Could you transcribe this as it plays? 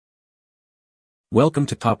Welcome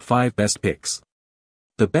to Top 5 Best Picks.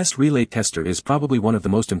 The best relay tester is probably one of the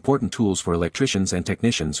most important tools for electricians and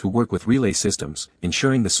technicians who work with relay systems,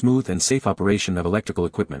 ensuring the smooth and safe operation of electrical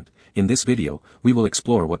equipment. In this video, we will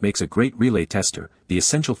explore what makes a great relay tester, the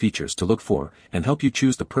essential features to look for, and help you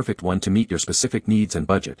choose the perfect one to meet your specific needs and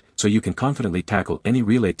budget, so you can confidently tackle any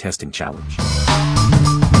relay testing challenge.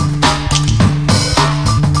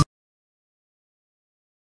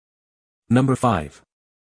 Number 5.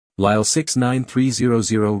 Lisle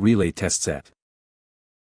 69300 Relay Test Set.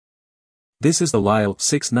 This is the Lisle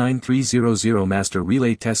 69300 Master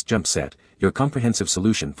Relay Test Jump Set, your comprehensive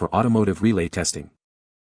solution for automotive relay testing.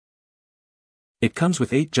 It comes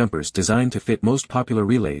with 8 jumpers designed to fit most popular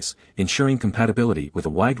relays, ensuring compatibility with a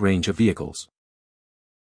wide range of vehicles.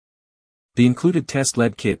 The included test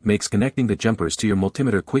lead kit makes connecting the jumpers to your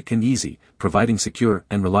multimeter quick and easy, providing secure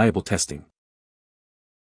and reliable testing.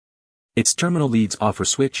 Its terminal leads offer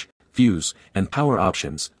switch, fuse, and power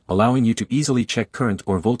options, allowing you to easily check current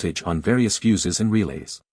or voltage on various fuses and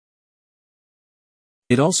relays.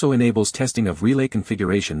 It also enables testing of relay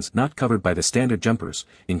configurations not covered by the standard jumpers,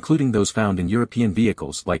 including those found in European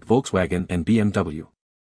vehicles like Volkswagen and BMW.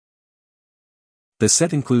 The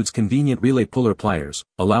set includes convenient relay puller pliers,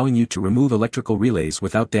 allowing you to remove electrical relays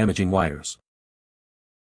without damaging wires.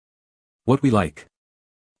 What we like.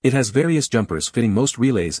 It has various jumpers fitting most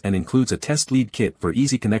relays and includes a test lead kit for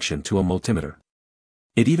easy connection to a multimeter.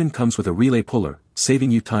 It even comes with a relay puller, saving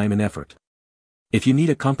you time and effort. If you need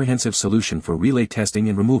a comprehensive solution for relay testing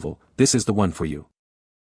and removal, this is the one for you.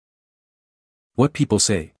 What people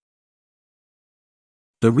say.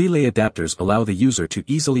 The relay adapters allow the user to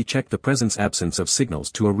easily check the presence-absence of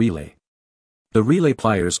signals to a relay. The relay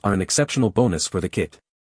pliers are an exceptional bonus for the kit.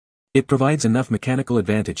 It provides enough mechanical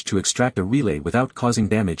advantage to extract a relay without causing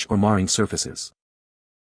damage or marring surfaces.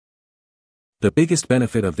 The biggest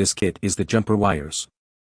benefit of this kit is the jumper wires.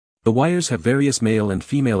 The wires have various male and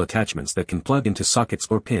female attachments that can plug into sockets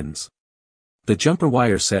or pins. The jumper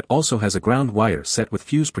wire set also has a ground wire set with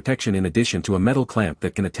fuse protection in addition to a metal clamp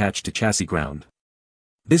that can attach to chassis ground.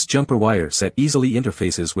 This jumper wire set easily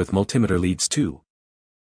interfaces with multimeter leads too.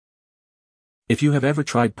 If you have ever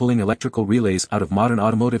tried pulling electrical relays out of modern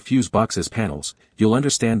automotive fuse boxes panels, you'll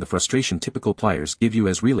understand the frustration typical pliers give you,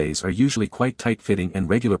 as relays are usually quite tight-fitting and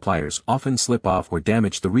regular pliers often slip off or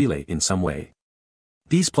damage the relay in some way.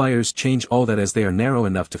 These pliers change all that, as they are narrow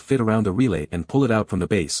enough to fit around a relay and pull it out from the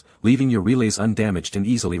base, leaving your relays undamaged and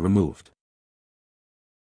easily removed.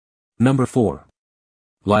 Number 4.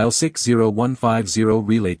 Lisle 60150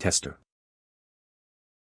 Relay Tester.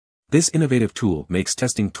 This innovative tool makes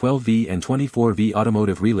testing 12V and 24V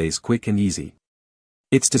automotive relays quick and easy.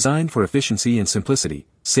 It's designed for efficiency and simplicity,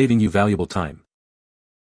 saving you valuable time.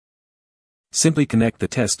 Simply connect the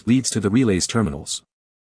test leads to the relay's terminals.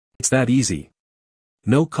 It's that easy.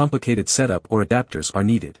 No complicated setup or adapters are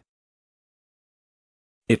needed.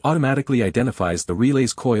 It automatically identifies the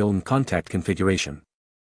relay's coil and contact configuration.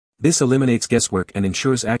 This eliminates guesswork and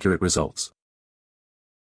ensures accurate results.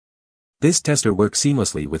 This tester works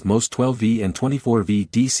seamlessly with most 12V and 24V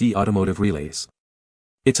DC automotive relays.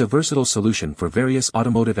 It's a versatile solution for various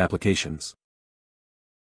automotive applications.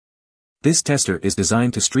 This tester is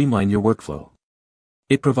designed to streamline your workflow.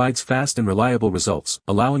 It provides fast and reliable results,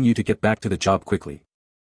 allowing you to get back to the job quickly.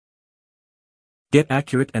 Get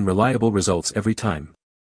accurate and reliable results every time.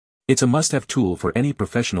 It's a must-have tool for any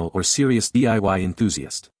professional or serious DIY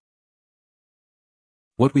enthusiast.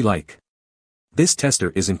 What we like. This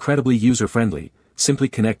tester is incredibly user-friendly, simply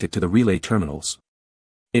connect it to the relay terminals.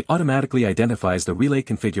 It automatically identifies the relay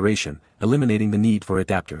configuration, eliminating the need for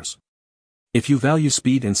adapters. If you value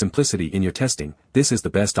speed and simplicity in your testing, this is the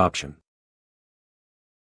best option.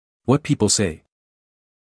 What people say.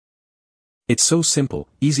 It's so simple,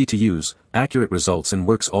 easy to use, accurate results, and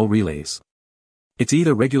works all relays. It's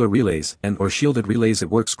either regular relays or shielded relays. It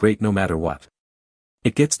works great no matter what.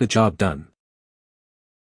 It gets the job done.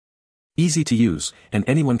 Easy to use, and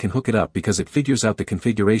anyone can hook it up because it figures out the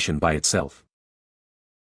configuration by itself.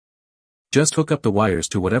 Just hook up the wires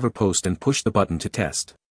to whatever post and push the button to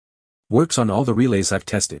test. Works on all the relays I've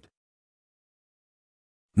tested.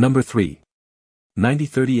 Number 3.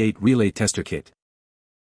 9038 Relay Tester Kit.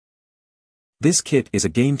 This kit is a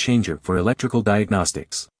game changer for electrical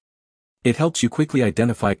diagnostics. It helps you quickly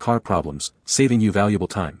identify car problems, saving you valuable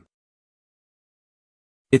time.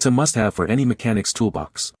 It's a must-have for any mechanic's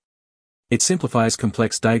toolbox. It simplifies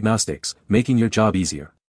complex diagnostics, making your job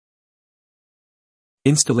easier.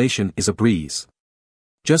 Installation is a breeze.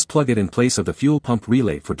 Just plug it in place of the fuel pump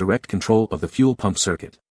relay for direct control of the fuel pump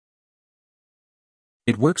circuit.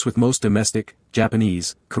 It works with most domestic,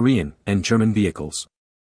 Japanese, Korean, and German vehicles.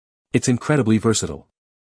 It's incredibly versatile.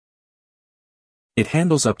 It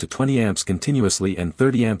handles up to 20 amps continuously and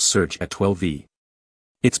 30 amps surge at 12V.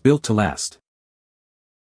 It's built to last.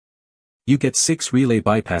 You get 6 relay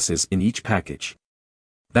bypasses in each package.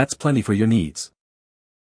 That's plenty for your needs.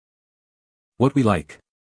 What we like.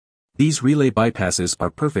 These relay bypasses are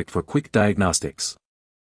perfect for quick diagnostics.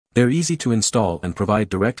 They're easy to install and provide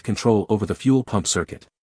direct control over the fuel pump circuit.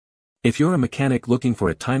 If you're a mechanic looking for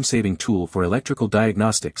a time-saving tool for electrical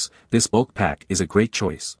diagnostics, this bulk pack is a great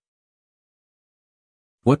choice.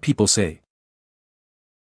 What people say.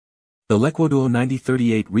 The Liquoduo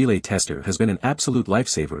 9038 relay tester has been an absolute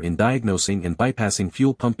lifesaver in diagnosing and bypassing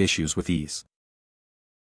fuel pump issues with ease.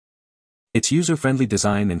 Its user-friendly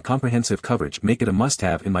design and comprehensive coverage make it a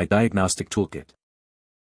must-have in my diagnostic toolkit.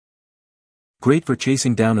 Great for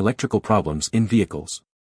chasing down electrical problems in vehicles.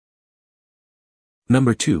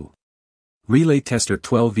 Number 2. Relay Tester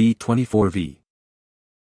 12V-24V.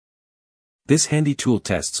 This handy tool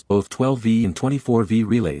tests both 12V and 24V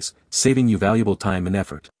relays, saving you valuable time and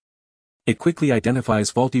effort. It quickly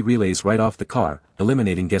identifies faulty relays right off the car,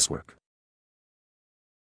 eliminating guesswork.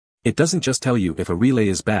 It doesn't just tell you if a relay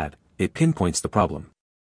is bad, it pinpoints the problem.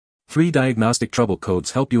 3 diagnostic trouble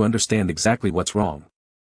codes help you understand exactly what's wrong.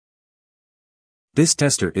 This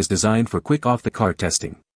tester is designed for quick off-the-car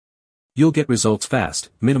testing. You'll get results fast,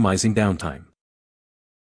 minimizing downtime.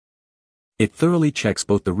 It thoroughly checks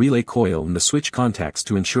both the relay coil and the switch contacts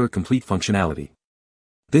to ensure complete functionality.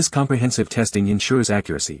 This comprehensive testing ensures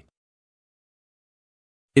accuracy.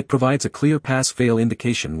 It provides a clear pass-fail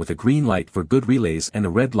indication with a green light for good relays and a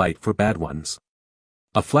red light for bad ones.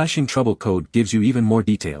 A flashing trouble code gives you even more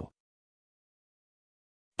detail.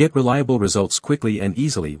 Get reliable results quickly and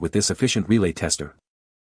easily with this efficient relay tester.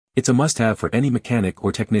 It's a must-have for any mechanic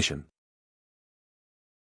or technician.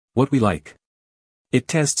 What we like. It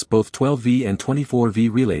tests both 12V and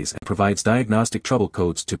 24V relays and provides diagnostic trouble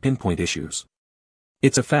codes to pinpoint issues.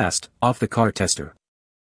 It's a fast, off-the-car tester.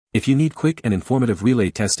 If you need quick and informative relay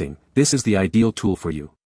testing, this is the ideal tool for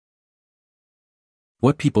you.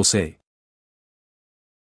 What people say.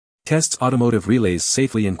 Tests automotive relays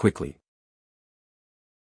safely and quickly.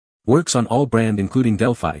 Works on all brand including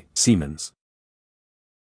Delphi, Siemens.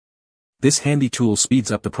 This handy tool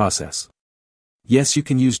speeds up the process. Yes, you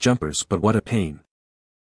can use jumpers, but what a pain.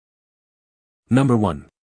 Number 1.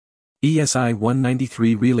 ESI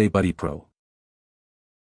 193 Relay Buddy Pro.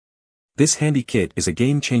 This handy kit is a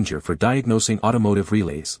game changer for diagnosing automotive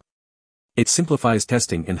relays. It simplifies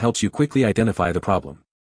testing and helps you quickly identify the problem.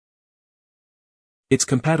 It's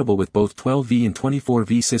compatible with both 12V and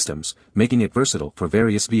 24V systems, making it versatile for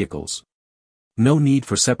various vehicles. No need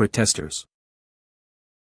for separate testers.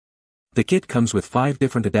 The kit comes with 5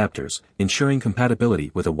 different adapters, ensuring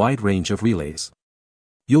compatibility with a wide range of relays.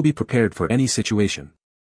 You'll be prepared for any situation.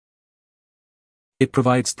 It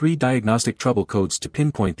provides 3 diagnostic trouble codes to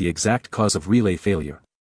pinpoint the exact cause of relay failure.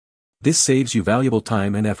 This saves you valuable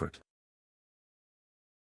time and effort.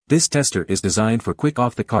 This tester is designed for quick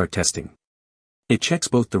off-the-car testing. It checks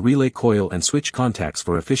both the relay coil and switch contacts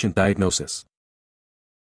for efficient diagnosis.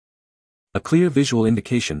 A clear visual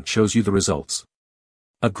indication shows you the results.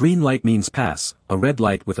 A green light means pass, a red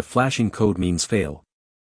light with a flashing code means fail.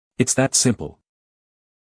 It's that simple.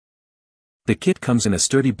 The kit comes in a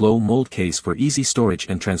sturdy blow mold case for easy storage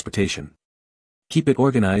and transportation. Keep it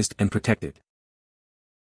organized and protected.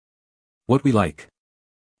 What we like.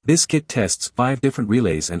 This kit tests 5 different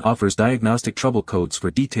relays and offers diagnostic trouble codes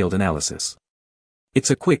for detailed analysis. It's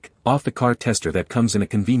a quick, off-the-car tester that comes in a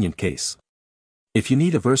convenient case. If you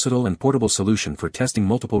need a versatile and portable solution for testing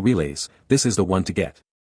multiple relays, this is the one to get.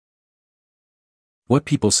 What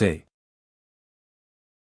people say.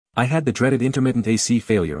 I had the dreaded intermittent AC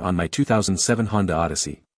failure on my 2007 Honda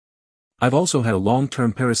Odyssey. I've also had a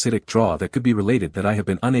long-term parasitic draw that could be related that I have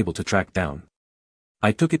been unable to track down.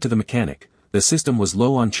 I took it to the mechanic. The system was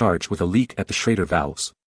low on charge with a leak at the Schrader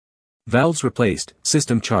valves. Valves replaced,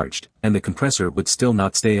 system charged, and the compressor would still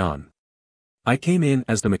not stay on. I came in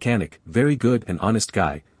as the mechanic, very good and honest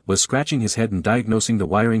guy, was scratching his head and diagnosing the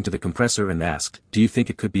wiring to the compressor and asked, "Do you think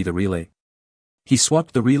it could be the relay?" He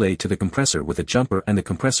swapped the relay to the compressor with a jumper and the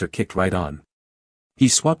compressor kicked right on. He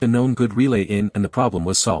swapped a known good relay in and the problem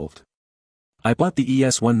was solved. I bought the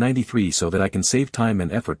ES193 so that I can save time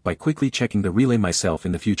and effort by quickly checking the relay myself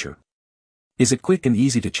in the future. Is it quick and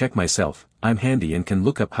easy to check myself? I'm handy and can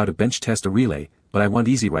look up how to bench test a relay, but I want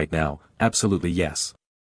easy right now. Absolutely yes.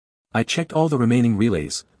 I checked all the remaining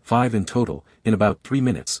relays, 5 in total, in about 3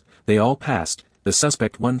 minutes. They all passed. The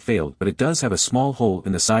suspect one failed, but it does have a small hole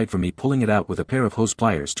in the side from me pulling it out with a pair of hose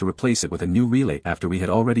pliers to replace it with a new relay after we had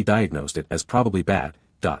already diagnosed it as probably bad.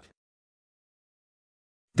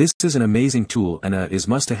 This is an amazing tool and is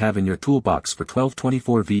must to have in your toolbox for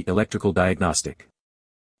 1224V electrical diagnostic.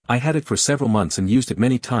 I had it for several months and used it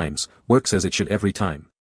many times, works as it should every time.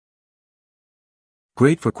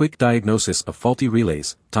 Great for quick diagnosis of faulty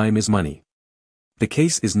relays, time is money. The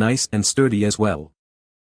case is nice and sturdy as well.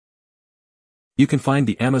 You can find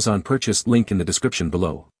the Amazon purchase link in the description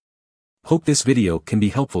below. Hope this video can be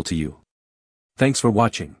helpful to you. Thanks for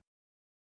watching.